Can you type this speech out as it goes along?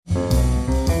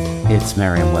It's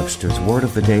Merriam-Webster's Word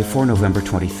of the Day for November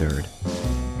 23rd.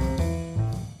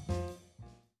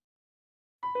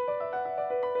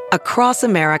 Across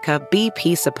America,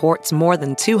 BP supports more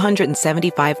than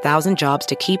 275,000 jobs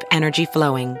to keep energy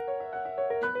flowing.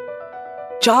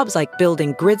 Jobs like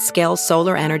building grid-scale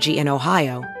solar energy in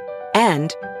Ohio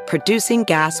and producing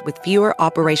gas with fewer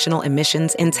operational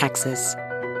emissions in Texas.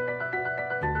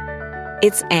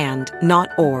 It's and, not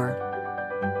or.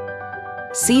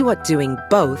 See what doing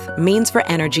both means for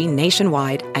energy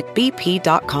nationwide at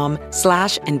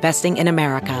bp.com/investing in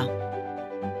America.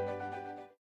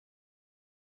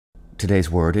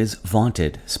 Today's word is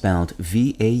vaunted, spelled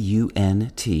V-A-U-N-T-E-D.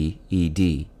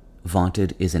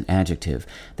 Vaunted is an adjective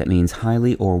that means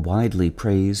highly or widely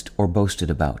praised or boasted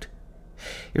about.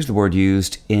 Here's the word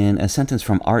used in a sentence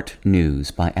from Art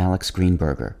News by Alex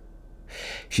Greenberger.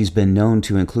 She's been known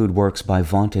to include works by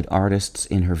vaunted artists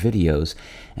in her videos,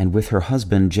 and with her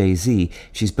husband Jay-Z,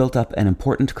 she's built up an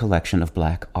important collection of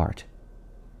black art.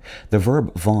 The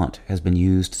verb vaunt has been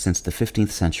used since the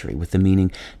 15th century with the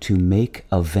meaning to make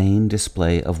a vain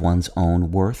display of one's own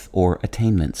worth or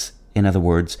attainments. In other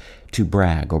words, to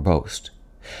brag or boast.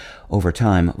 Over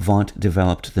time, vaunt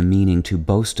developed the meaning to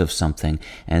boast of something,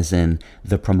 as in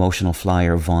the promotional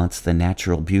flyer vaunts the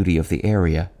natural beauty of the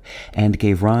area, and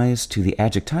gave rise to the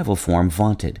adjectival form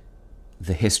vaunted.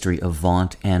 The history of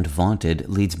vaunt and vaunted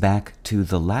leads back to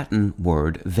the Latin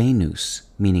word vanus,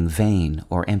 meaning vain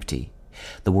or empty.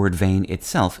 The word vain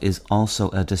itself is also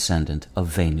a descendant of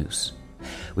Venus.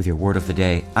 With your Word of the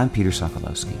Day, I'm Peter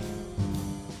Sokolowski.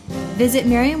 Visit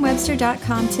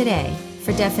Merriam-Webster.com today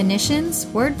for definitions,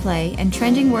 wordplay, and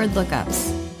trending word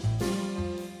lookups.